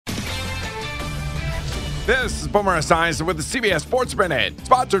This is Boomer Esiason with the CBS Sports Minute,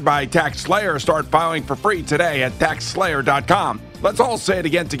 sponsored by Tax Slayer. Start filing for free today at taxslayer.com. Let's all say it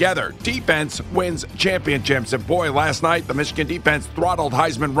again together. Defense wins championships. And boy, last night, the Michigan defense throttled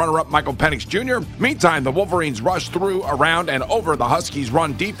Heisman runner-up Michael Penix Jr. Meantime, the Wolverines rushed through, around, and over the Huskies'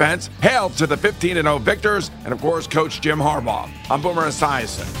 run defense. Hail to the 15-0 victors, and of course, Coach Jim Harbaugh. I'm Boomer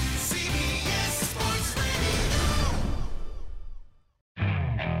Esiason.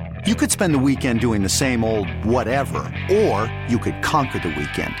 You could spend the weekend doing the same old whatever, or you could conquer the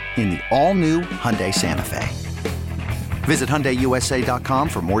weekend in the all-new Hyundai Santa Fe. Visit HyundaiUSA.com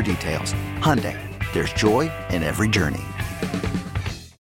for more details. Hyundai, there's joy in every journey.